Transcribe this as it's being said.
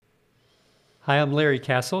Hi, I'm Larry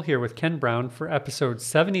Castle here with Ken Brown for episode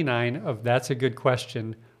 79 of That's a Good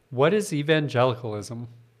Question. What is evangelicalism?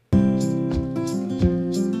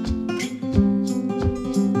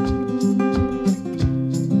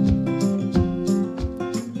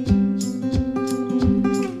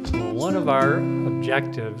 Well, one of our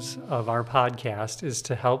objectives of our podcast is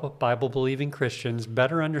to help Bible-believing Christians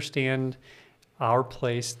better understand our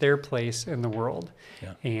place, their place in the world.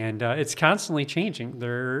 Yeah. And it's constantly changing.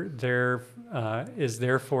 There is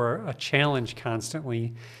therefore a challenge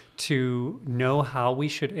constantly to know how we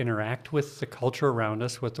should interact with the culture around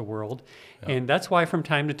us, with the world. Yeah. And that's why from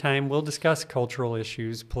time to time we'll discuss cultural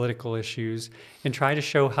issues, political issues, and try to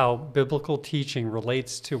show how biblical teaching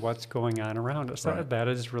relates to what's going on around us. Right. That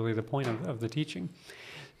is really the point of the teaching.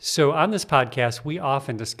 So on this podcast, we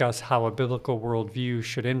often discuss how a biblical worldview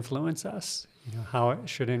should influence us, how it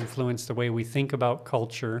should influence the way we think about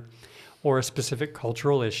culture or a specific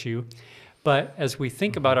cultural issue. But as we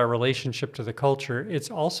think about our relationship to the culture, it's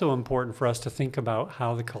also important for us to think about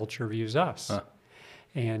how the culture views us. Huh.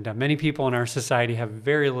 And many people in our society have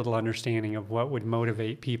very little understanding of what would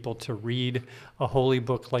motivate people to read a holy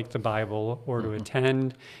book like the Bible, or to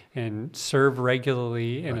attend and serve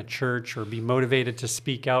regularly in a church, or be motivated to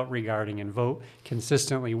speak out regarding and vote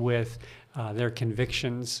consistently with their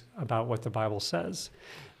convictions about what the Bible says.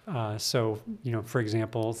 So, for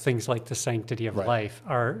example, things like the sanctity of Right. life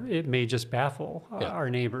it may just baffle Yeah. our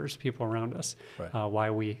neighbors, people around us, Right. why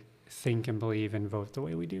we think and believe and vote the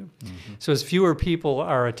way we do. So as fewer people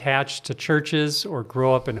are attached to churches or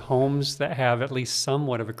grow up in homes that have at least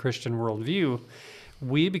somewhat of a Christian worldview,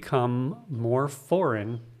 we become more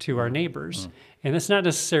foreign to our neighbors. And it's not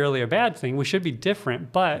necessarily a bad thing. We should be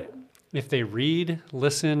different, but if they read,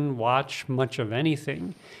 listen, watch much of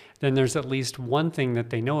anything, then there's at least one thing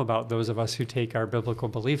that they know about those of us who take our biblical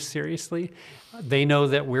beliefs seriously. They know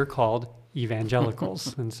that we're called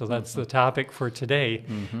evangelicals. And so that's the topic for today.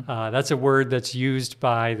 That's a word that's used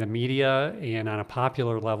by the media and on a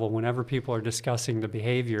popular level whenever people are discussing the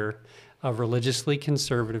behavior of religiously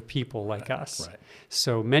conservative people like us. Right.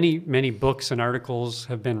 So many books and articles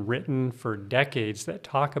have been written for decades that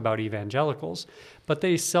talk about evangelicals, but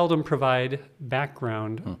they seldom provide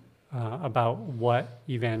background about what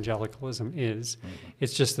evangelicalism is.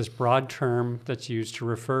 It's just this broad term that's used to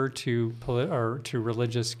refer to to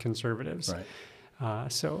religious conservatives. Right.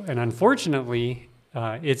 And unfortunately,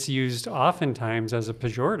 it's used oftentimes as a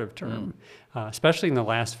pejorative term, especially in the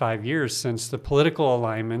last 5 years, since the political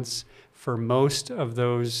alignments for most of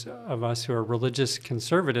those of us who are religious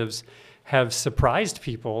conservatives have surprised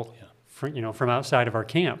people from outside of our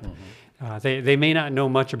camp. They may not know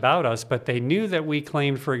much about us, but they knew that we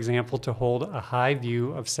claimed, for example, to hold a high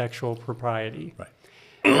view of sexual propriety. Right.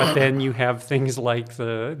 But then you have things like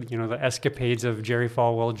the escapades of Jerry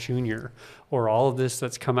Falwell Jr., or all of this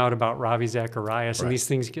that's come out about Ravi Zacharias, Right. and these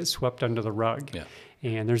things get swept under the rug. Yeah.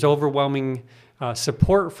 And there's overwhelming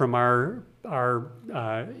support from our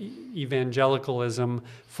evangelicalism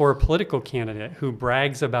for a political candidate who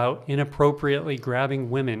brags about inappropriately grabbing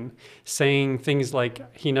women, saying things like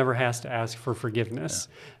he never has to ask for forgiveness.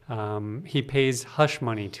 He pays hush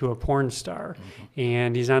money to a porn star,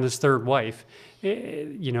 and he's on his third wife.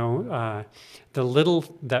 The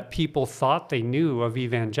little that people thought they knew of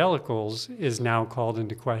evangelicals is now called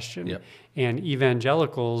into question. Yep. And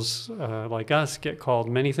evangelicals like us get called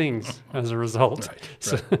many things as a result. Right,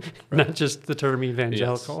 So right. not just the term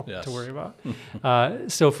evangelical Yes. to worry about.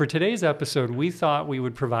 So for today's episode, we thought we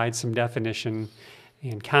would provide some definition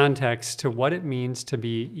and context to what it means to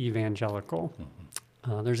be evangelical.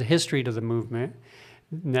 There's a history to the movement,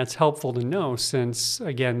 and that's helpful to know since,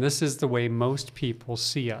 again, this is the way most people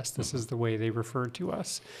see us. This is the way they refer to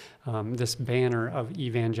us, this banner of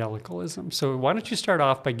evangelicalism. So why don't you start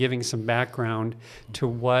off by giving some background to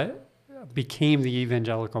what became the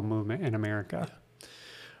evangelical movement in America?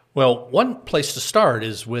 Well, one place to start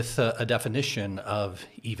is with a definition of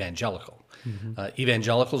evangelical.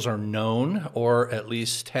 Evangelicals are known, or at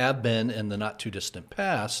least have been in the not too distant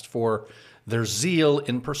past, for their zeal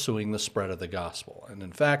in pursuing the spread of the gospel. And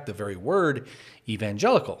in fact, the very word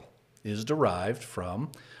evangelical is derived from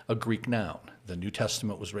a Greek noun. The New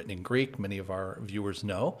Testament was written in Greek, many of our viewers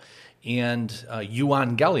know, and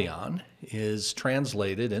euangelion is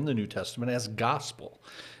translated in the New Testament as gospel.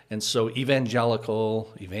 And so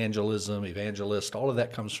evangelical, evangelism, evangelist, all of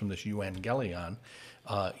that comes from this euangelion,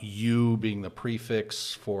 eu being the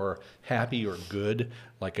prefix for happy or good,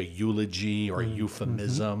 like a eulogy or a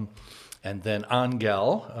euphemism. And then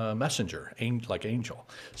angel, messenger, like angel.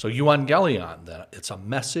 So euangelion, then it's a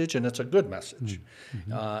message, and it's a good message.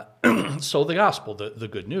 So the gospel, the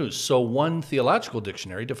good news. So one theological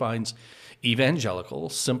dictionary defines evangelical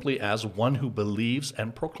simply as one who believes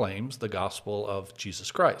and proclaims the gospel of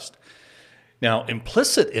Jesus Christ. Now,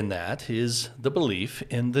 implicit in that is the belief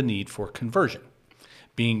in the need for conversion,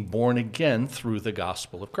 being born again through the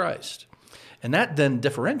gospel of Christ. And that then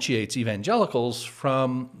differentiates evangelicals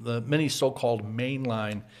from the many so-called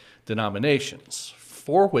mainline denominations,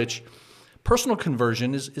 for which personal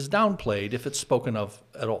conversion is downplayed if it's spoken of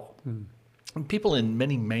at all. And people in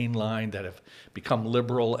many mainline that have become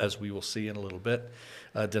liberal, as we will see in a little bit,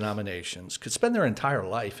 denominations could spend their entire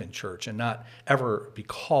life in church and not ever be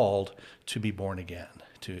called to be born again,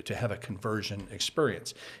 to have a conversion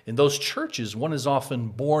experience. In those churches, one is often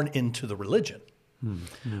born into the religion,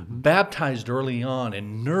 baptized early on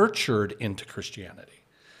and nurtured into Christianity,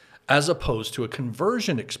 as opposed to a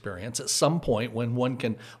conversion experience at some point when one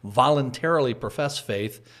can voluntarily profess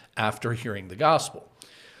faith after hearing the gospel.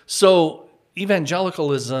 So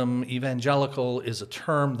evangelical is a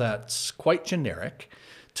term that's quite generic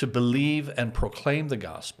to believe and proclaim the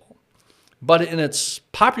gospel. But in its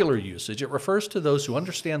popular usage, it refers to those who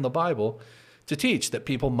understand the Bible to teach that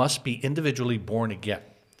people must be individually born again.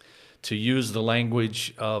 To use the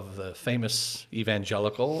language of the famous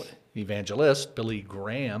evangelist, Billy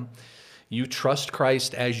Graham, you trust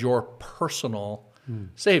Christ as your personal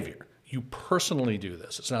Savior. You personally do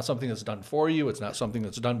this. It's not something that's done for you. It's not something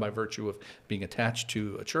that's done by virtue of being attached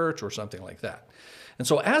to a church or something like that. And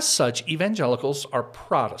so as such, evangelicals are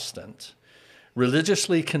Protestant,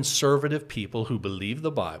 religiously conservative people who believe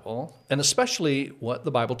the Bible, and especially what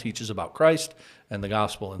the Bible teaches about Christ and the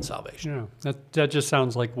gospel and salvation. Yeah, that just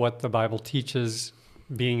sounds like what the Bible teaches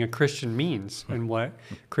being a Christian means and what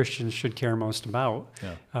Christians should care most about.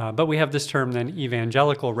 Yeah. But we have this term then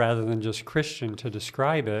evangelical rather than just Christian to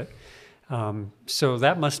describe it. So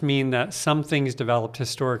that must mean that some things developed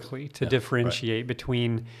historically to differentiate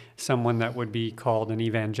between someone that would be called an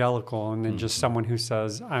evangelical and then just someone who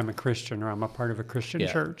says, I'm a Christian or I'm a part of a Christian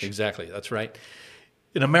church. Exactly. That's right.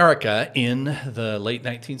 In America in the late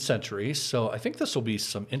 19th century, so I think this will be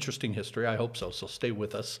some interesting history. I hope so. So stay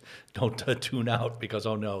with us. Don't tune out because,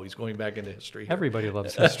 oh no, he's going back into history. Everybody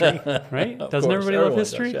loves history, right? Doesn't everybody love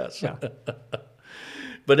history? Does, yes. Yeah.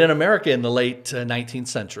 But in America in the late 19th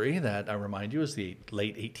century, that I remind you is the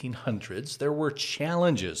late 1800s, there were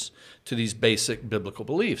challenges to these basic biblical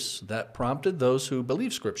beliefs that prompted those who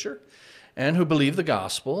believe Scripture and who believe the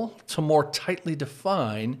gospel to more tightly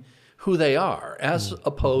define who they are, as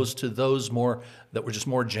opposed to those that were just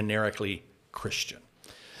more generically Christian.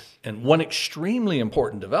 And one extremely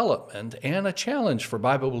important development and a challenge for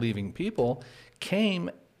Bible-believing people came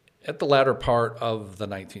at the latter part of the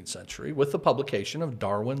 19th century with the publication of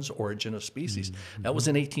Darwin's Origin of Species. That was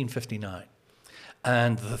in 1859.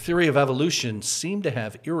 And the theory of evolution seemed to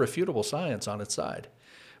have irrefutable science on its side,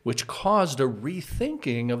 which caused a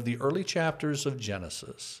rethinking of the early chapters of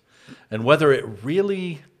Genesis and whether it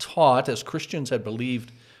really taught, as Christians had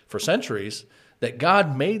believed for centuries, that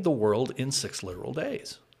God made the world in 6 literal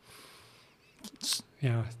days.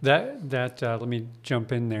 Yeah, that let me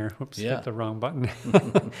jump in there. Oops, hit the wrong button.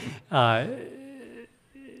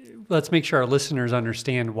 Let's make sure our listeners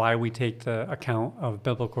understand why we take the account of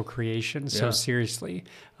biblical creation so seriously,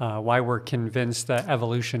 why we're convinced that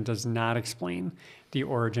evolution does not explain the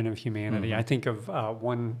origin of humanity. I think of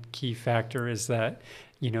one key factor is that,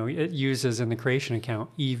 it uses in the creation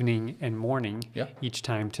account evening and morning each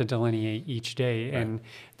time to delineate each day. Right. And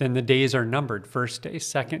then the days are numbered, first day,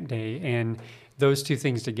 second day, and those two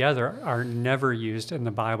things together are never used in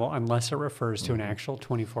the Bible unless it refers to an actual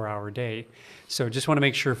 24-hour day. So just want to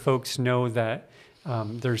make sure folks know that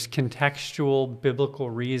there's contextual biblical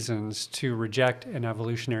reasons to reject an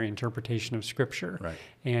evolutionary interpretation of Scripture. Right.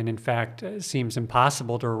 And in fact, it seems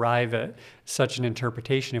impossible to arrive at such an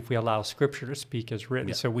interpretation if we allow Scripture to speak as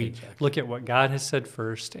written. So we look at what God has said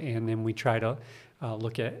first, and then we try to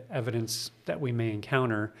look at evidence that we may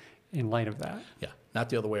encounter in light of that. Yeah, not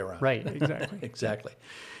the other way around. Right, exactly. Exactly.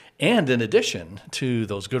 And in addition to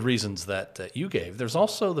those good reasons that you gave, there's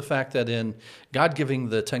also the fact that in God giving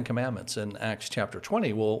the 10 Commandments in Acts chapter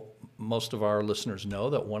 20, most of our listeners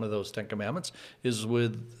know that one of those 10 Commandments is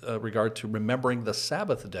with regard to remembering the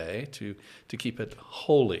Sabbath day to keep it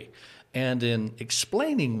holy. And in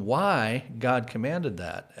explaining why God commanded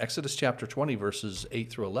that, Exodus chapter 20, verses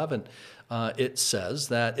 8 through 11, it says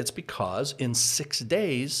that it's because in 6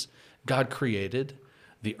 days God created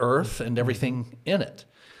the earth and everything in it.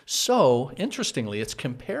 So, interestingly, it's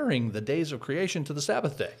comparing the days of creation to the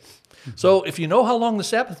Sabbath day. So, if you know how long the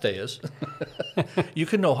Sabbath day is, you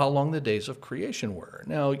can know how long the days of creation were.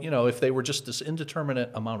 Now, if they were just this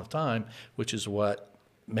indeterminate amount of time, which is what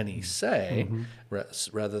many say,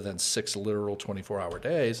 rather than 6 literal 24-hour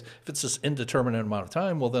days, if it's this indeterminate amount of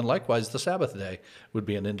time, well, then likewise, the Sabbath day would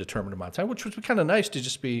be an indeterminate amount of time, which would be kind of nice to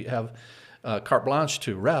just have carte blanche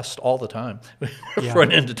to rest all the time for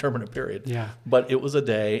an indeterminate period. Yeah. But it was a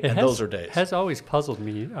day, those are days. It has always puzzled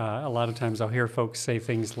me. A lot of times I'll hear folks say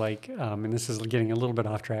things like, and this is getting a little bit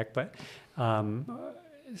off track, but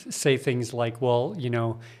say things like, well,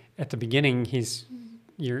 at the beginning,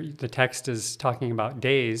 the text is talking about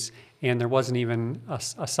days, and there wasn't even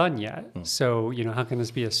a sun yet. So, how can this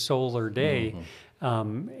be a solar day?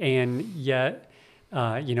 And yet,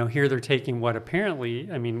 here they're taking what apparently,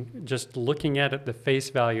 just looking at it, the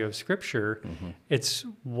face value of Scripture, it's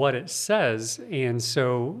what it says. And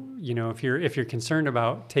so, if you're concerned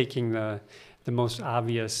about taking the most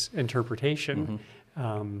obvious interpretation,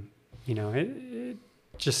 it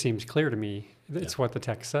just seems clear to me that it's what the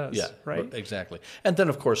text says. Yeah, right? Exactly. And then,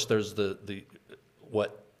 of course, there's the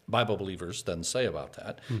what Bible believers then say about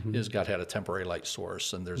that is God had a temporary light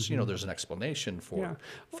source, and there's there's an explanation for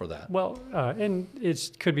that. Well, and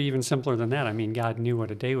it could be even simpler than that. God knew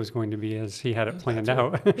what a day was going to be as He had it planned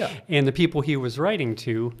out, and the people He was writing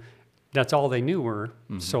to, that's all they knew were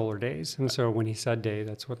solar days, and so when He said day,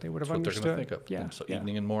 that's what they would have understood. They're going to think of. Yeah. So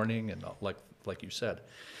evening and morning, and like you said.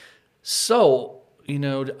 So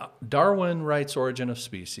Darwin writes Origin of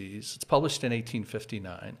Species. It's published in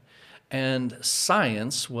 1859. And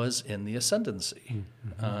science was in the ascendancy.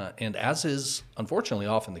 And as is unfortunately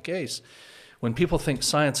often the case, when people think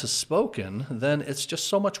science has spoken, then it's just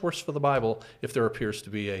so much worse for the Bible if there appears to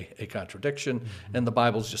be a contradiction, and the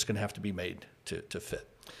Bible's just going to have to be made to fit.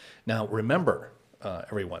 Now, remember,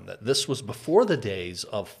 everyone, that this was before the days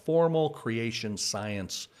of formal creation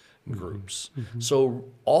science groups. So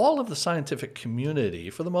all of the scientific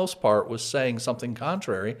community, for the most part, was saying something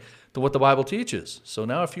contrary to what the Bible teaches. So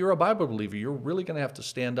now if you're a Bible believer, you're really going to have to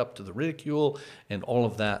stand up to the ridicule and all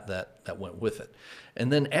of that went with it.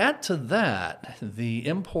 And then add to that the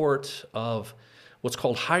import of what's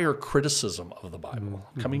called higher criticism of the Bible,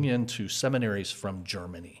 coming into seminaries from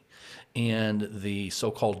Germany, and the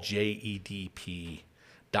so-called JEDP,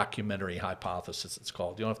 documentary hypothesis, it's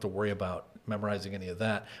called. You don't have to worry about memorizing any of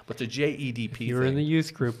that. But the JEDP You were in the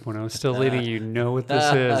youth group when I was still leading. You know what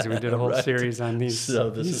this is. We did a whole series on these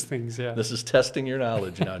things. Yeah. This is testing your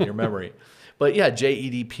knowledge now and your memory. But yeah,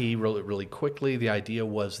 JEDP really quickly. The idea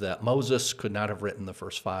was that Moses could not have written the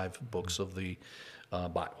first 5 books of the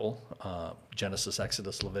Bible, Genesis,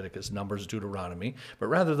 Exodus, Leviticus, Numbers, Deuteronomy, but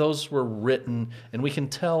rather those were written, and we can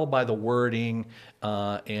tell by the wording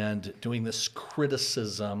and doing this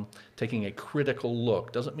criticism, taking a critical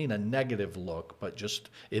look, doesn't mean a negative look, but just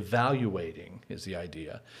evaluating is the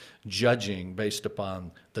idea, judging based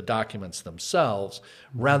upon the documents themselves,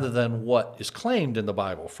 rather than what is claimed in the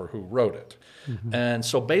Bible for who wrote it. And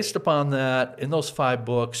so based upon that, in those 5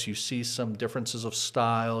 books, you see some differences of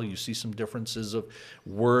style, you see some differences of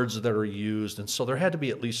words that are used, and so there had to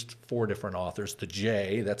be at least 4 different authors. The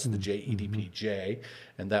J, that's the JEDP J,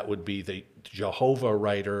 and that would be the Jehovah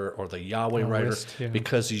writer or the Yahweh writer,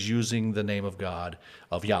 because he's using the name of God,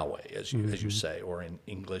 of Yahweh, as you say, or in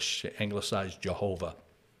English, anglicized Jehovah.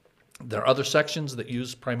 There are other sections that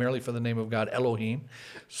use primarily for the name of God, Elohim.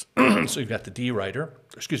 So you've got the E writer,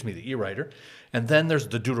 and then there's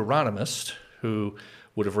the Deuteronomist, who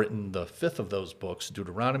would have written the 5th of those books,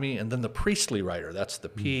 Deuteronomy, and then the priestly writer, that's the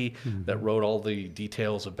P, that wrote all the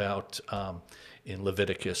details about in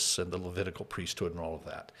Leviticus and the Levitical priesthood and all of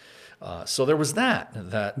that. So there was that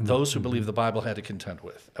those who believe the Bible had to contend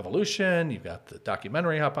with. Evolution, you've got the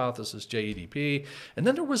documentary hypothesis, JEDP, and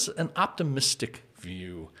then there was an optimistic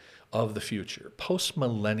view of the future,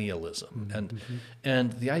 postmillennialism,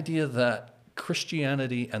 and the idea that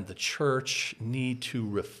Christianity and the church need to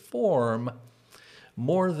reform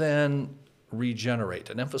more than regenerate,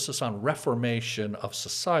 an emphasis on reformation of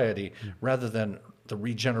society rather than the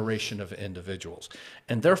regeneration of individuals.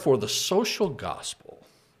 And therefore, the social gospel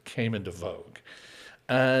came into vogue.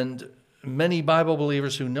 And many Bible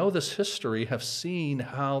believers who know this history have seen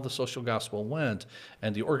how the social gospel went,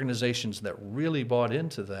 and the organizations that really bought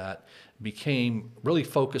into that became really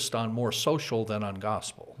focused on more social than on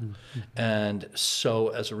gospel. And so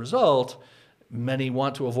as a result, many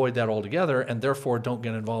want to avoid that altogether and therefore don't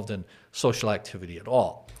get involved in social activity at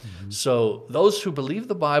all. So those who believe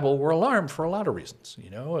the Bible were alarmed for a lot of reasons.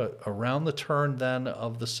 Around the turn then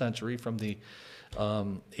of the century, from the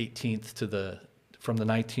 19th to the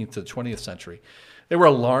 20th century, They were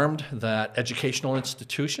alarmed that educational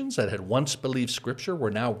institutions that had once believed Scripture were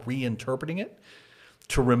now reinterpreting it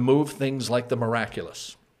to remove things like the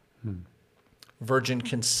miraculous. Virgin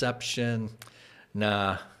conception,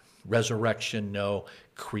 nah. Resurrection, no.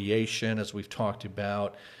 Creation, as we've talked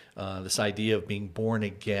about. This idea of being born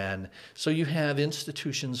again. So you have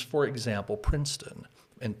institutions, for example, Princeton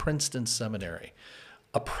and Princeton Seminary,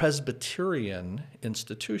 a Presbyterian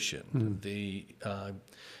institution, the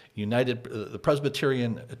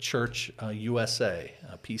Presbyterian Church USA,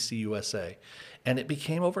 PCUSA, and it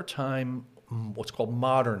became over time what's called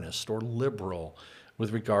modernist or liberal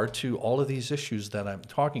with regard to all of these issues that I'm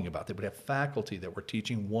talking about. They would have faculty that were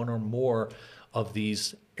teaching one or more of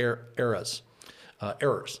these errors.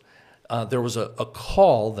 There was a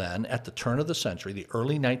call then at the turn of the century, the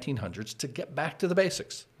early 1900s, to get back to the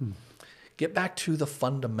basics, get back to the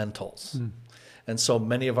fundamentals. And so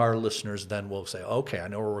many of our listeners then will say, okay, I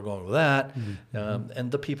know where we're going with that. And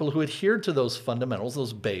the people who adhered to those fundamentals,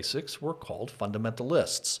 those basics, were called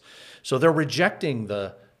fundamentalists. So they're rejecting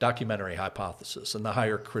the documentary hypothesis and the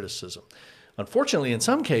higher criticism. Unfortunately, in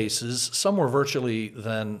some cases, some were virtually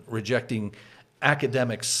then rejecting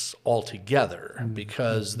academics altogether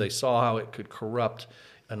because they saw how it could corrupt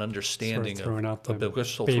an understanding of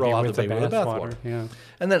biblical, throw out the baby with the bathwater. Yeah.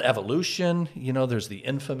 And then evolution, there's the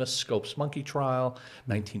infamous Scopes monkey trial,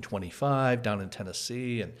 1925, down in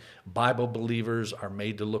Tennessee, and Bible believers are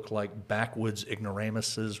made to look like backwoods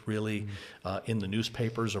ignoramuses, really, in the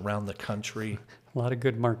newspapers around the country. A lot of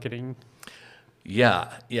good marketing.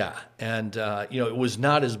 Yeah. And, it was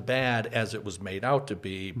not as bad as it was made out to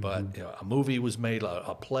be, but a movie was made,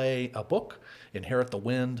 a play, a book, Inherit the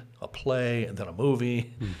Wind, a play, and then a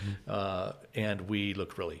movie, and we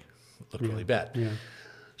looked really bad. Yeah.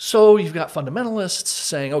 So you've got fundamentalists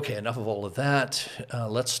saying, okay, enough of all of that,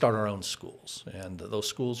 let's start our own schools. And those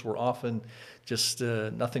schools were often just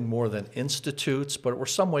nothing more than institutes, but were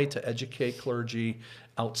some way to educate clergy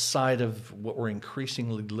outside of what were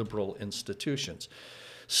increasingly liberal institutions.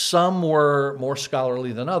 Some were more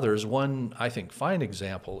scholarly than others. One, I think, fine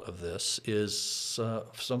example of this is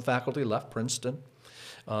some faculty left Princeton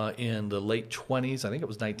in the late 20s. I think it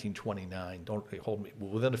was 1929. Don't hold me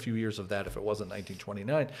within a few years of that if it wasn't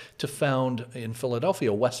 1929, to found in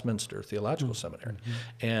Philadelphia Westminster Theological Seminary.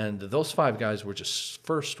 And those 5 guys were just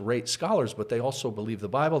first-rate scholars, but they also believed the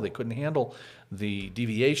Bible. They couldn't handle the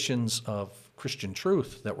deviations of Christian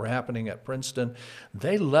truth that were happening at Princeton.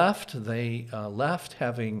 They left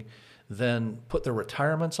having then put their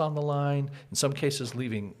retirements on the line, in some cases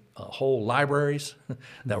leaving whole libraries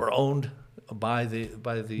that were owned by the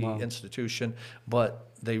institution,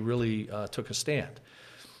 but they really took a stand.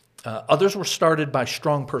 Others were started by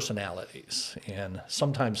strong personalities and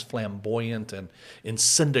sometimes flamboyant and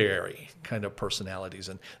incendiary kind of personalities.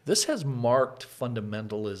 And this has marked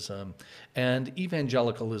fundamentalism and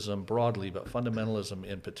evangelicalism broadly, but fundamentalism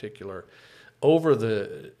in particular, over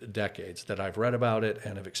the decades that I've read about it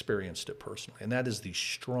and have experienced it personally. And that is the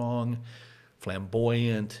strong,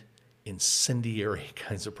 flamboyant, incendiary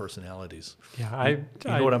kinds of personalities. Yeah, you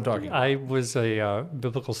know what I'm talking about. I was a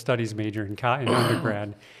biblical studies major in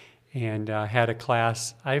undergrad, and had a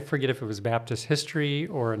class, I forget if it was Baptist history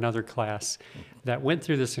or another class, that went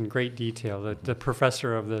through this in great detail. The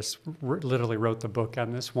professor of this literally wrote the book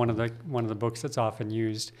on this, one of the books that's often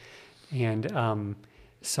used. And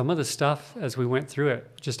some of the stuff, as we went through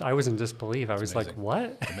it, I was in disbelief. I was like,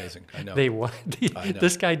 what? Amazing, I know. I know.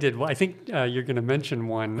 This guy did what? I think you're going to mention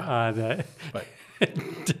one that right.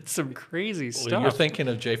 did some crazy stuff. Well, you're thinking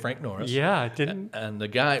of J. Frank Norris. Yeah, it didn't. And the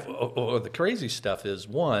guy, the crazy stuff is,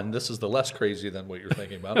 one, this is the less crazy than what you're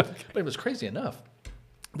thinking about, okay. But it was crazy enough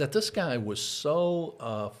that this guy was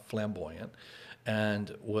so flamboyant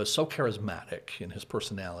and was so charismatic in his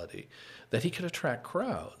personality that he could attract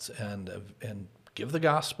crowds and give the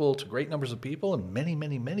gospel to great numbers of people, and many,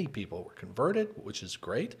 many, many people were converted, which is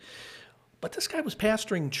great. But this guy was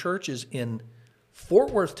pastoring churches in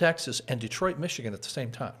Fort Worth, Texas, and Detroit, Michigan at the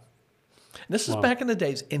same time. And this is back in the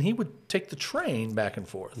days, and he would take the train back and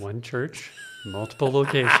forth. One church, multiple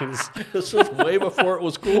locations. This was way before it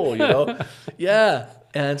was cool, Yeah,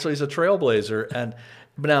 and so he's a trailblazer,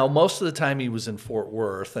 but now, most of the time he was in Fort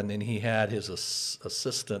Worth, and then he had his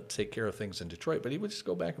assistant take care of things in Detroit. But he would just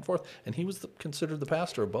go back and forth, and he was considered the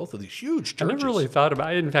pastor of both of these huge churches. I never really thought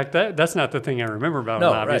about it. In fact, that's not the thing I remember about him,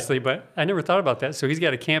 obviously. Right. But I never thought about that. So he's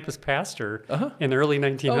got a campus pastor in the early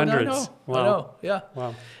 1900s. I know. Yeah.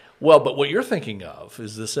 Wow. Well, but what you're thinking of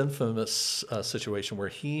is this infamous situation where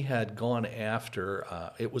he had gone after,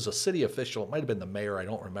 it was a city official, it might have been the mayor, I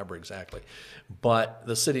don't remember exactly, but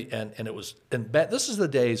the city, and it was, this is the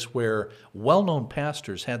days where well-known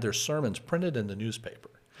pastors had their sermons printed in the newspaper.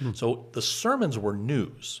 So the sermons were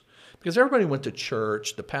news because everybody went to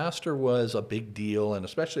church. The pastor was a big deal, and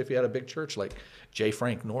especially if you had a big church like J.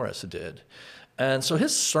 Frank Norris did. And so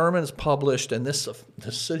his sermon is published, and this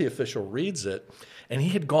city official reads it, and he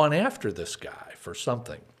had gone after this guy for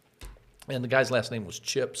something. And the guy's last name was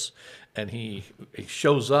Chips, and he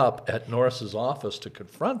shows up at Norris's office to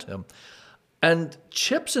confront him, and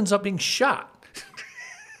Chips ends up being shot.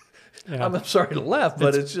 Yeah. I'm sorry to laugh,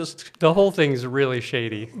 but it's just... The whole thing's really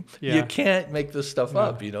shady. Yeah. You can't make this stuff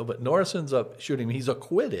up, but Norris ends up shooting him. He's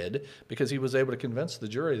acquitted because he was able to convince the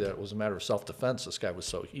jury that it was a matter of self-defense. This guy was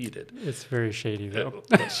so heated. It's very shady, though.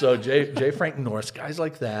 So J. Frank Norris, guys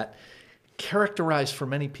like that, characterized for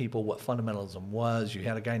many people what fundamentalism was. You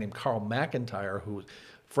had a guy named Carl McIntyre who...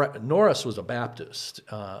 Norris was a Baptist.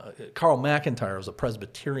 Carl McIntyre was a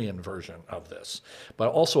Presbyterian version of this, but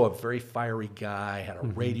also a very fiery guy, had a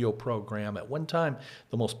radio program. At one time,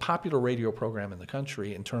 the most popular radio program in the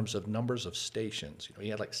country in terms of numbers of stations. He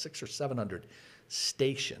had like 600 or 700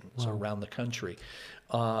 stations around the country.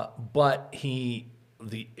 But he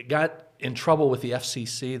got in trouble with the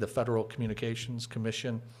FCC, the Federal Communications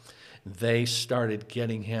Commission. They started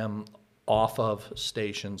getting him off of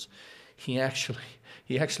stations. He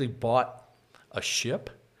actually bought a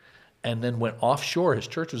ship and then went offshore. His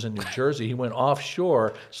church was in New Jersey. He went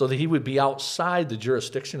offshore so that he would be outside the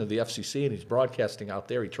jurisdiction of the FCC, and he's broadcasting out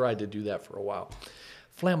there. He tried to do that for a while.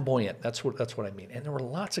 Flamboyant, that's what I mean. And there were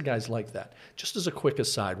lots of guys like that. Just as a quick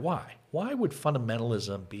aside, why? Why would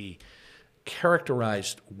fundamentalism be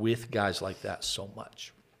characterized with guys like that so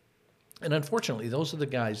much? And unfortunately, those are the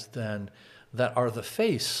guys then that are the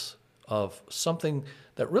face of something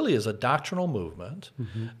that really is a doctrinal movement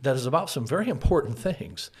that is about some very important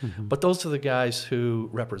things. But those are the guys who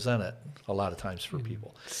represent it a lot of times for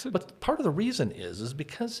people. But part of the reason is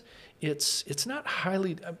because it's not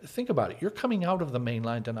highly, think about it, you're coming out of the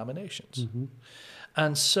mainline denominations.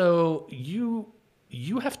 And so you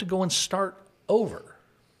have to go and start over.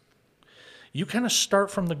 You kind of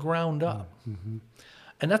start from the ground up.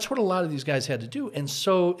 And that's what a lot of these guys had to do. And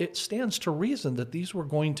so it stands to reason that these were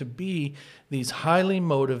going to be these highly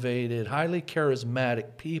motivated, highly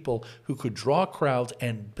charismatic people who could draw crowds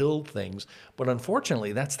and build things. But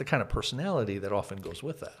unfortunately, that's the kind of personality that often goes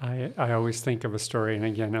with that. I always think of a story, and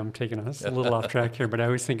again, I'm taking us a little off track here, but I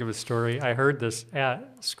always think of a story. I heard this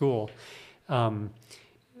at school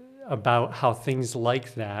about how things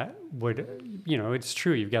like that would, it's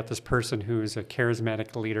true. You've got this person who's a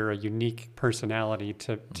charismatic leader, a unique personality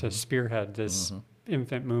to spearhead this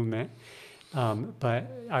infant movement.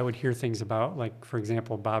 But I would hear things about, like, for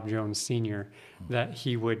example, Bob Jones Sr., that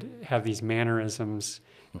he would have these mannerisms,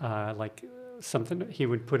 like something, he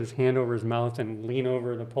would put his hand over his mouth and lean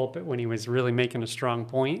over the pulpit when he was really making a strong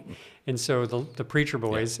point. And so the preacher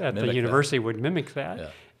boys at the university would mimic that. Yeah.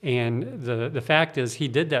 And the fact is, he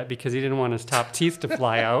did that because he didn't want his top teeth to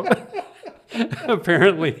fly out,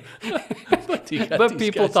 apparently. But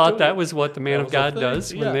people thought that was what the man of God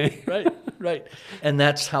does. Right. And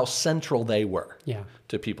that's how central they were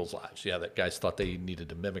to people's lives. Yeah, that guys thought they needed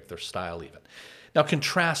to mimic their style even. Now,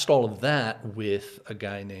 contrast all of that with a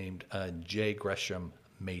guy named J. Gresham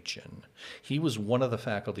Machen. He was one of the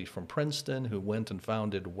faculty from Princeton who went and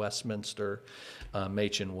founded Westminster.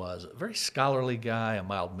 Machen was a very scholarly guy, a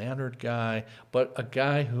mild-mannered guy, but a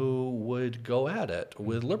guy who would go at it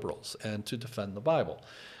with liberals and to defend the Bible.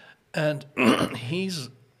 And he's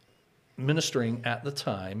ministering at the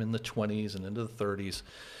time in the 20s and into the 30s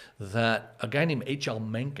that a guy named H.L.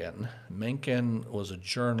 Mencken was a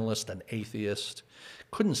journalist, an atheist,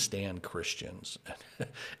 couldn't stand Christians.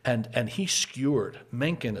 and he skewered,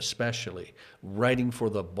 Mencken especially, writing for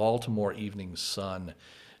the Baltimore Evening Sun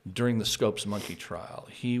during the Scopes Monkey trial.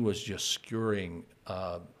 He was just skewering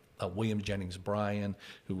William Jennings Bryan,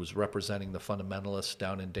 who was representing the fundamentalists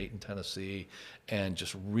down in Dayton, Tennessee, and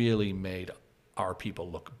just really made our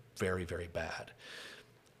people look very, very bad.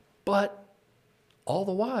 But all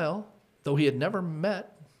the while, though he had never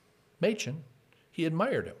met Machen, he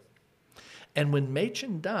admired him. And when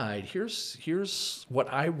Machen died, here's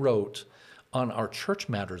what I wrote on our Church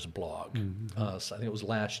Matters blog. I think it was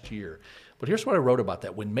last year. But here's what I wrote about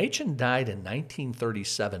that. When Machen died in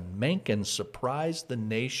 1937, Mencken surprised the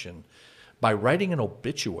nation by writing an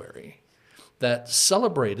obituary that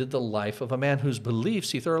celebrated the life of a man whose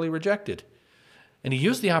beliefs he thoroughly rejected. And he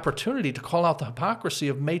used the opportunity to call out the hypocrisy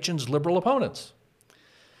of Machen's liberal opponents.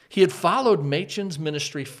 He had followed Machen's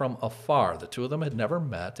ministry from afar. The two of them had never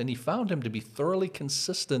met, and he found him to be thoroughly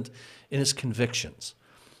consistent in his convictions.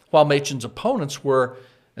 While Machen's opponents were,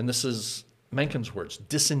 and this is Mencken's words,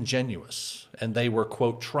 disingenuous, and they were,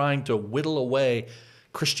 quote, trying to whittle away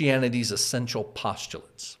Christianity's essential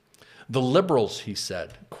postulates. The liberals, he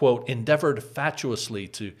said, quote, endeavored fatuously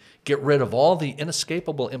to get rid of all the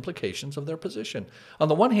inescapable implications of their position. On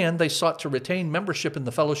the one hand, they sought to retain membership in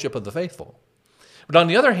the fellowship of the faithful. But on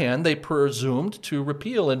the other hand, they presumed to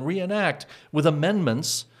repeal and reenact with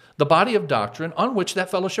amendments the body of doctrine on which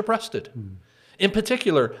that fellowship rested. In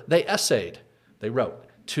particular, they wrote,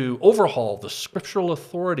 to overhaul the scriptural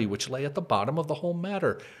authority which lay at the bottom of the whole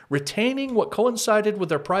matter, retaining what coincided with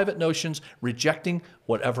their private notions, rejecting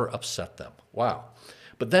whatever upset them. Wow.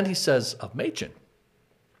 But then he says of Machen,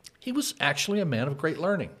 he was actually a man of great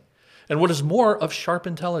learning, and what is more, of sharp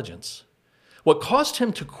intelligence. What caused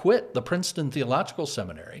him to quit the Princeton Theological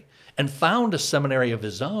Seminary and found a seminary of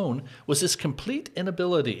his own was his complete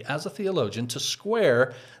inability as a theologian to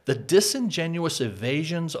square the disingenuous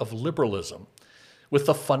evasions of liberalism with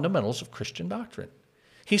the fundamentals of Christian doctrine.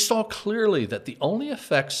 He saw clearly that the only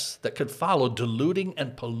effects that could follow diluting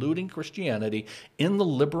and polluting Christianity in the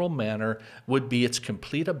liberal manner would be its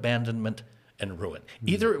complete abandonment and ruin.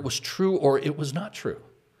 Either it was true or it was not true.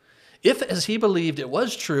 If, as he believed, it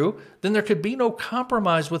was true, then there could be no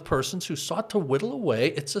compromise with persons who sought to whittle away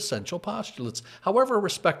its essential postulates, however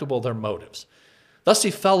respectable their motives. Thus he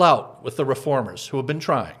fell out with the reformers who have been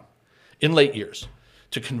trying, in late years,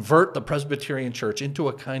 to convert the Presbyterian Church into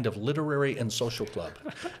a kind of literary and social club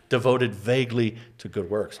devoted vaguely to good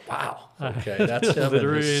works. Wow. Okay, that's him.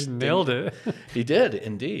 Literally nailed it. He did,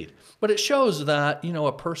 indeed. But it shows that,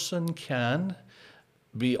 a person can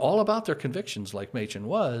be all about their convictions like Machen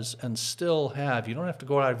was and still have, you don't have to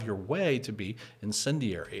go out of your way to be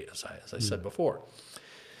incendiary, as I said before.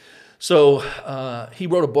 So he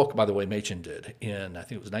wrote a book, by the way, Machen did, in, I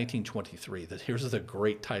think it was 1923. Here's the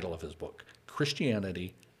great title of his book,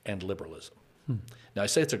 Christianity and Liberalism. Now, I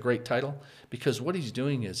say it's a great title because what he's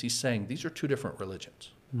doing is he's saying these are two different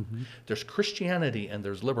religions. There's Christianity and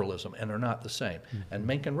there's liberalism, and they're not the same. And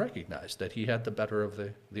Mencken recognized that he had the better of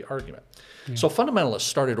the argument. So fundamentalists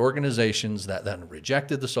started organizations that then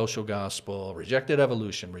rejected the social gospel, rejected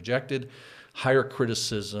evolution, rejected higher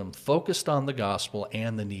criticism, focused on the gospel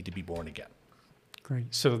and the need to be born again. Great.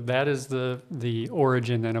 So that is the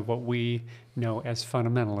origin then of what we know as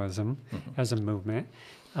fundamentalism as a movement.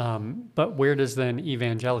 But where does then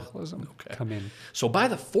evangelicalism come in? So by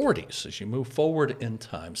the 40s, as you move forward in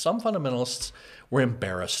time, some fundamentalists were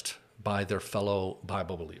embarrassed by their fellow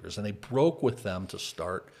Bible believers, and they broke with them to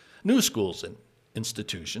start new schools and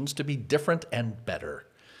institutions to be different and better,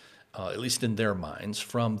 at least in their minds,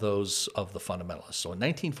 from those of the fundamentalists. So in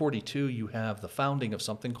 1942, you have the founding of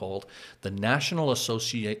something called the National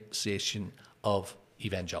Association of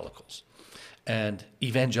Evangelicals. And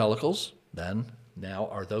evangelicals, then, now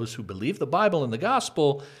are those who believe the Bible and the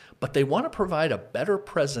gospel, but they want to provide a better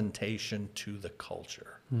presentation to the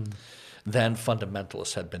culture than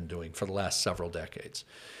fundamentalists had been doing for the last several decades.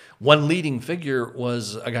 One leading figure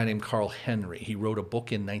was a guy named Carl Henry. He wrote a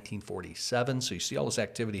book in 1947, so you see all this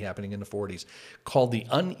activity happening in the 40s, called The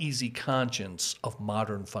Uneasy Conscience of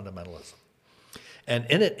Modern Fundamentalism. And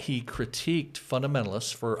in it, he critiqued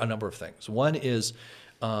fundamentalists for a number of things. One is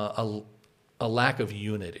a lack of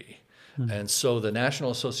unity. And so the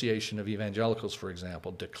National Association of Evangelicals, for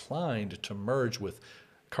example, declined to merge with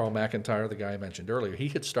Carl McIntyre, the guy I mentioned earlier. He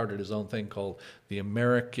had started his own thing called the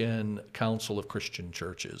American Council of Christian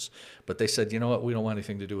Churches. But they said, you know what, we don't want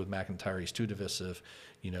anything to do with McIntyre. He's too divisive.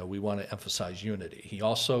 We want to emphasize unity. He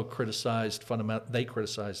also criticized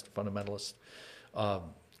fundamentalists.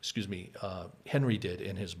 Henry did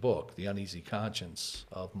in his book, The Uneasy Conscience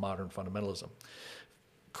of Modern Fundamentalism.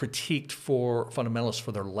 Critiqued for fundamentalists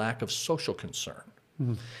for their lack of social concern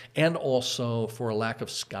and also for a lack of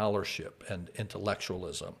scholarship and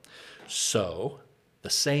intellectualism. So the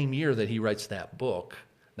same year that he writes that book,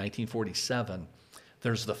 1947,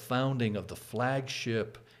 there's the founding of the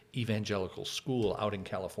flagship evangelical school out in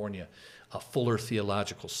California, a Fuller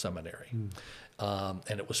Theological Seminary. And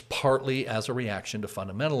it was partly as a reaction to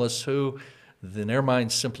fundamentalists who, in their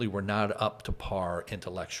minds, simply were not up to par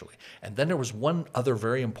intellectually. And then there was one other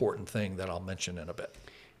very important thing that I'll mention in a bit.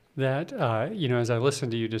 That, as I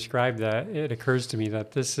listen to you describe that, it occurs to me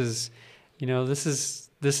that this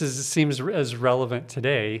seems as relevant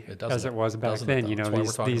today as it was back then.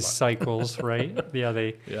 These cycles, right?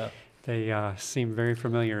 They seem very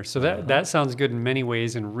familiar. So that sounds good in many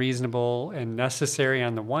ways and reasonable and necessary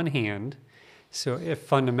on the one hand, So if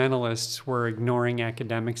fundamentalists were ignoring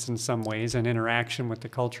academics in some ways and interaction with the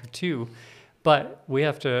culture too, but we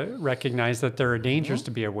have to recognize that there are dangers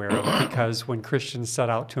to be aware of, because when Christians set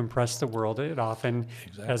out to impress the world, it often,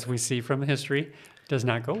 as we see from history, does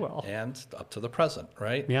not go well. And up to the present,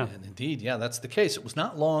 right? Yeah. And indeed, yeah, that's the case. It was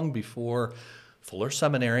not long before Fuller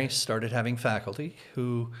Seminary started having faculty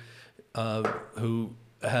who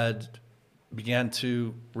had began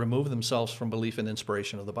to remove themselves from belief in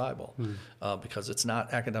inspiration of the Bible because it's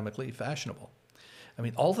not academically fashionable. I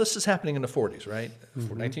mean, all this is happening in the 40s, right?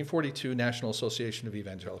 1942, National Association of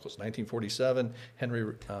Evangelicals. 1947,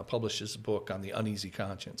 Henry publishes a book on the uneasy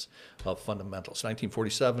conscience of fundamentals.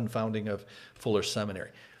 1947, founding of Fuller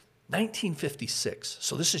Seminary. 1956,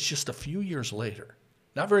 so this is just a few years later,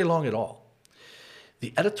 not very long at all,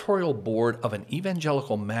 the editorial board of an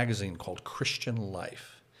evangelical magazine called Christian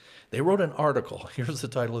Life. They wrote an article. Here's the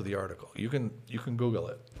title of the article. You can Google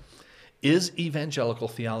it. Is evangelical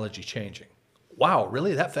theology changing? Wow,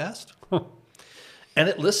 really that fast? And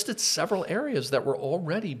it listed several areas that were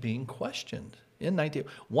already being questioned in 19.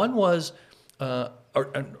 One was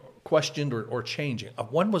questioned or changing.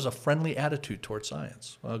 One was a friendly attitude toward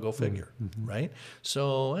science. Well, go figure, right?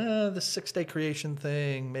 So the six-day creation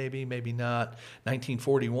thing, maybe not.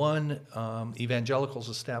 1941, evangelicals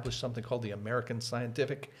established something called the American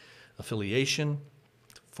Scientific Affiliation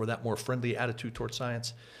for that more friendly attitude toward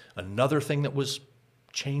science. Another thing that was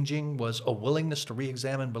changing was a willingness to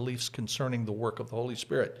re-examine beliefs concerning the work of the Holy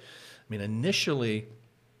Spirit. I mean, initially,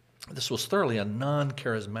 this was thoroughly a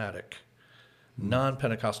non-charismatic,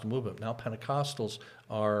 non-Pentecostal movement. Now Pentecostals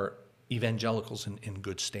are evangelicals in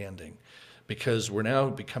good standing because we're now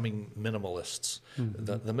becoming minimalists.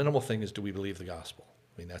 The minimal thing is, do we believe the gospel?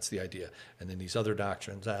 I mean, that's the idea. And then these other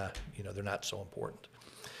doctrines, they're not so important.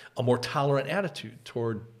 A more tolerant attitude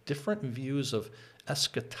toward different views of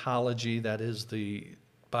eschatology, that is the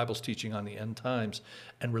Bible's teaching on the end times.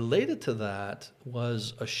 And related to that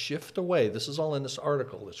was a shift away. This is all in this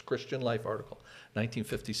article, this Christian Life article,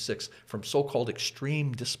 1956, from so-called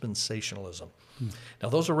extreme dispensationalism. Now,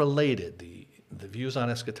 those are related. The views on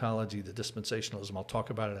eschatology, the dispensationalism, I'll talk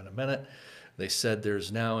about it in a minute. They said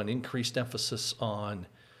there's now an increased emphasis on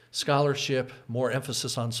scholarship, more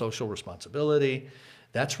emphasis on social responsibility.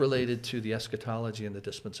 That's related to the eschatology and the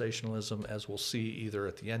dispensationalism, as we'll see either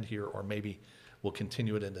at the end here or maybe we'll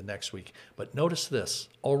continue it into next week. But notice this,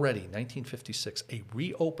 already, 1956, a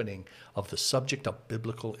reopening of the subject of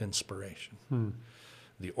biblical inspiration.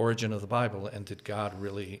 The origin of the Bible, and is God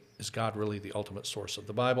really the ultimate source of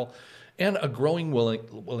the Bible? And a growing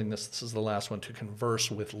willingness, this is the last one, to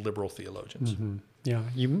converse with liberal theologians. Yeah,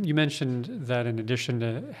 you mentioned that in addition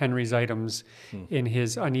to Henry's items in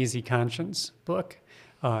his Uneasy Conscience book,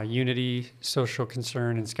 unity, social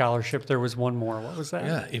concern, and scholarship, there was one more. What was that?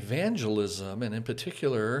 Yeah, evangelism, and in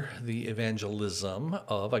particular, the evangelism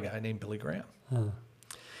of a guy named Billy Graham.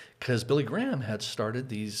 Because Billy Graham had started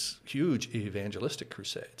these huge evangelistic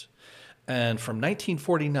crusades. And from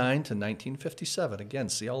 1949 to 1957, again,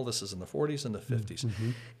 see, all this is in the 40s and the 50s,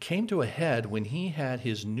 came to a head when he had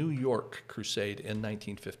his New York crusade in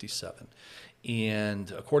 1957.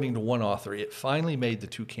 And according to one author, it finally made the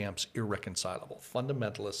two camps irreconcilable,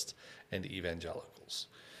 fundamentalists and evangelicals,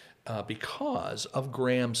 because of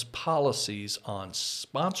Graham's policies on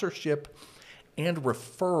sponsorship and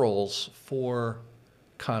referrals for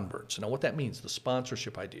converts. Now, what that means, the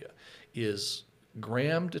sponsorship idea, is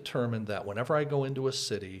Graham determined that whenever I go into a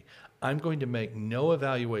city, I'm going to make no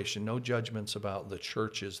evaluation, no judgments about the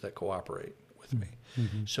churches that cooperate with me.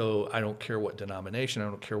 So I don't care what denomination, I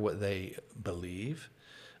don't care what they believe.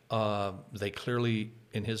 They clearly,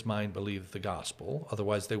 in his mind, believe the gospel.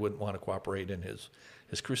 Otherwise, they wouldn't want to cooperate in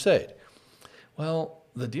his crusade. Well,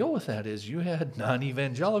 the deal with that is you had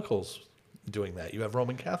non-evangelicals doing that. You have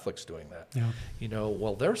Roman Catholics doing that. Yeah.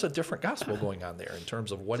 Well, there's a different gospel going on there in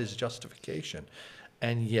terms of what is justification.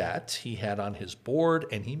 And yet he had on his board,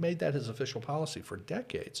 and he made that his official policy for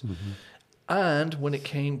decades. And when it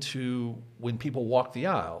came to when people walked the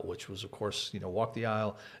aisle, which was, of course, walk the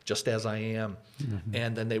aisle just as I am,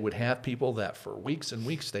 and then they would have people that for weeks and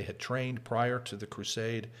weeks they had trained prior to the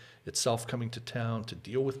crusade itself coming to town to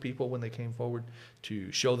deal with people when they came forward,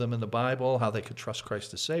 to show them in the Bible how they could trust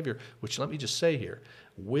Christ as Savior, which, let me just say here,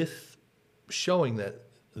 with showing that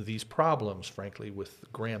these problems, frankly, with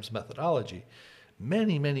Graham's methodology,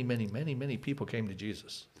 many people came to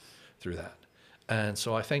Jesus through that. And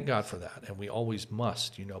so I thank God for that, and we always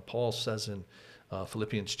must. Paul says in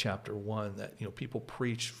Philippians chapter 1 that people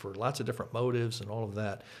preach for lots of different motives and all of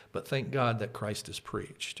that, but thank God that Christ is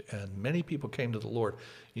preached. And many people came to the Lord.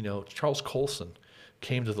 Charles Colson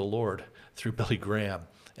came to the Lord through Billy Graham,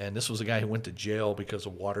 And this was a guy who went to jail because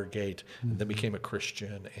of Watergate, and then became a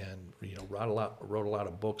Christian, and wrote a lot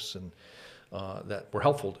of books and that were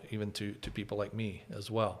helpful even to people like me as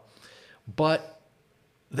well. But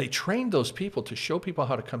they trained those people to show people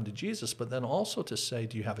how to come to Jesus, but then also to say,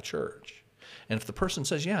 do you have a church? And if the person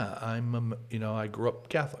says, yeah, I grew up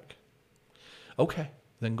Catholic. Okay,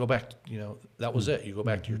 then go back, that was it. You go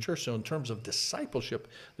back to your church. So in terms of discipleship,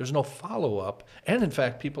 there's no follow-up. And in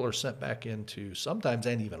fact, people are sent back into sometimes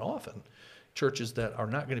and even often churches that are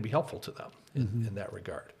not going to be helpful to them in that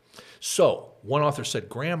regard. So one author said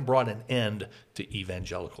Graham brought an end to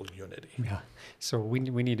evangelical unity. Yeah. So we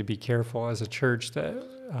need to be careful as a church that,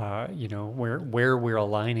 where we're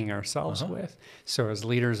aligning ourselves with. So as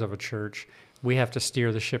leaders of a church, we have to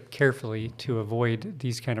steer the ship carefully to avoid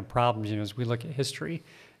these kind of problems. As we look at history,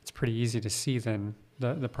 it's pretty easy to see then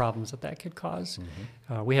the problems that could cause.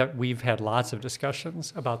 We've had lots of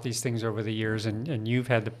discussions about these things over the years, and you've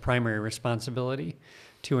had the primary responsibility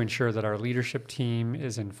to ensure that our leadership team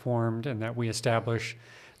is informed and that we establish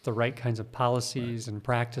the right kinds of policies and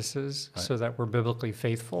practices so that we're biblically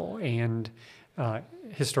faithful and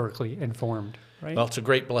historically informed. Right? Well, it's a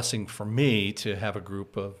great blessing for me to have a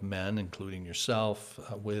group of men, including yourself,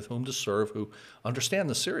 with whom to serve, who understand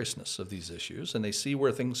the seriousness of these issues, and they see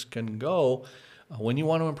where things can go when you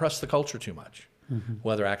want to impress the culture too much,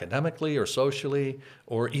 whether academically or socially,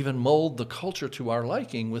 or even mold the culture to our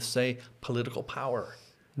liking with, say, political power,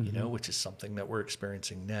 which is something that we're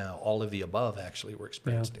experiencing now. All of the above, actually, we're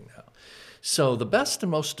experiencing now. So the best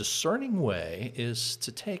and most discerning way is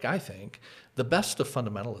to take, I think, the best of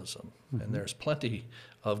fundamentalism, and there's plenty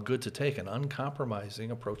of good to take, an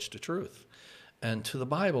uncompromising approach to truth and to the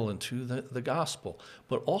Bible and to the gospel,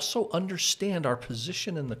 but also understand our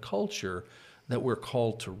position in the culture that we're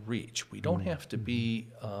called to reach. We don't have to be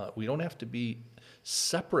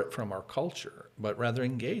separate from our culture, but rather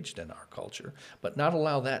engaged in our culture, but not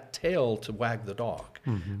allow that tail to wag the dog,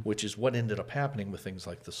 which is what ended up happening with things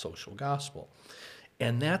like the social gospel.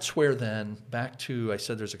 And that's where then, back to, I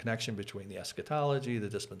said there's a connection between the eschatology, the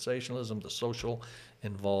dispensationalism, the social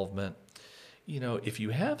involvement. If you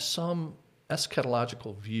have some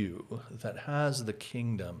eschatological view that has the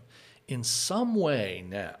kingdom in some way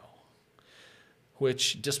now,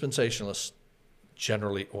 which dispensationalists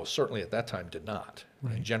generally, well, certainly at that time did not,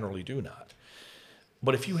 and generally do not.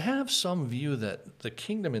 But if you have some view that the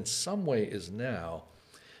kingdom in some way is now,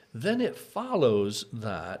 then it follows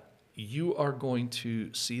that you are going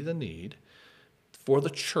to see the need for the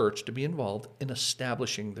church to be involved in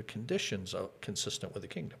establishing the conditions consistent with the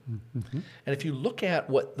kingdom. And if you look at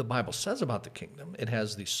what the Bible says about the kingdom, it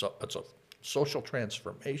has it's a social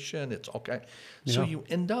transformation, it's okay. So you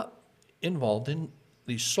end up involved in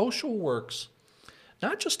these social works,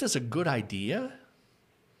 not just as a good idea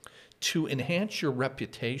to enhance your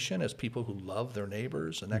reputation as people who love their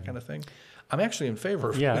neighbors and that kind of thing. I'm actually in favor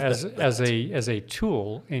of that. As a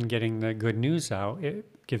tool in getting the good news out, it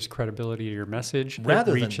gives credibility to your message.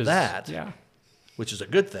 Rather than that, which is a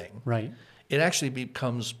good thing, right? It actually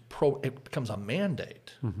becomes a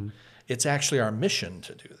mandate. It's actually our mission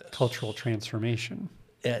to do this. Cultural transformation.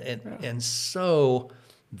 And so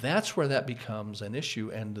that's where that becomes an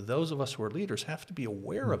issue, and those of us who are leaders have to be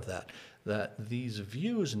aware of that these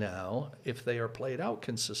views now, if they are played out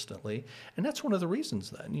consistently, and that's one of the reasons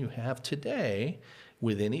then you have today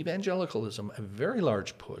within evangelicalism a very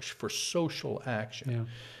large push for social action.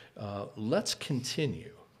 Let's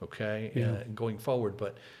continue, going forward,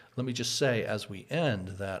 but let me just say as we end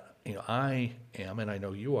that I am, and I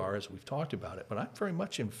know you are, as we've talked about it, but I'm very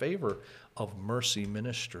much in favor of mercy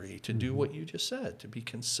ministry, to do what you just said, to be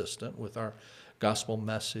consistent with our gospel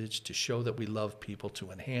message, to show that we love people,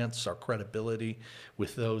 to enhance our credibility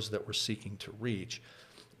with those that we're seeking to reach,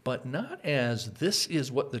 but not as this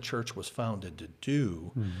is what the church was founded to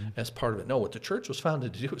do as part of it. No, what the church was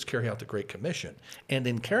founded to do is carry out the Great Commission. And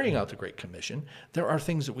in carrying out the Great Commission, there are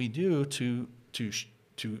things that we do to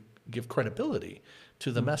give credibility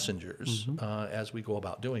to the messengers as we go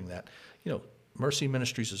about doing that. Mercy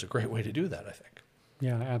Ministries is a great way to do that, I think.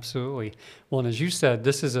 Yeah, absolutely. Well, and as you said,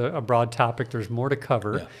 this is a broad topic. There's more to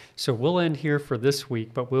cover. So we'll end here for this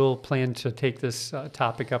week, but we'll plan to take this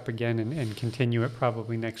topic up again and continue it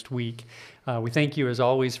probably next week. We thank you, as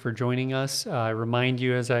always, for joining us. I remind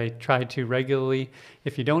you, as I try to regularly,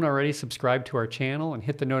 if you don't already, subscribe to our channel and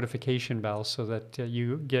hit the notification bell so that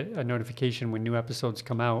you get a notification when new episodes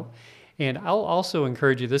come out. And I'll also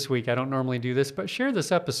encourage you this week, I don't normally do this, but share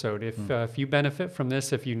this episode. If you benefit from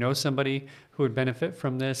this, if you know somebody who would benefit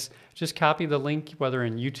from this, just copy the link, whether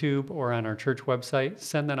in YouTube or on our church website,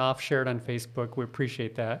 send that off, share it on Facebook. We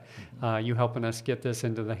appreciate that. You helping us get this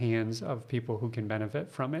into the hands of people who can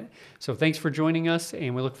benefit from it. So thanks for joining us,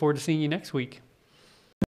 and we look forward to seeing you next week.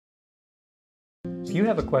 If you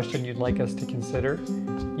have a question you'd like us to consider,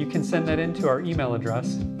 you can send that in to our email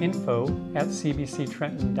address,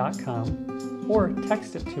 info@cbctrenton.com, or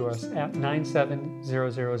text it to us at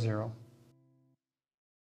 97000.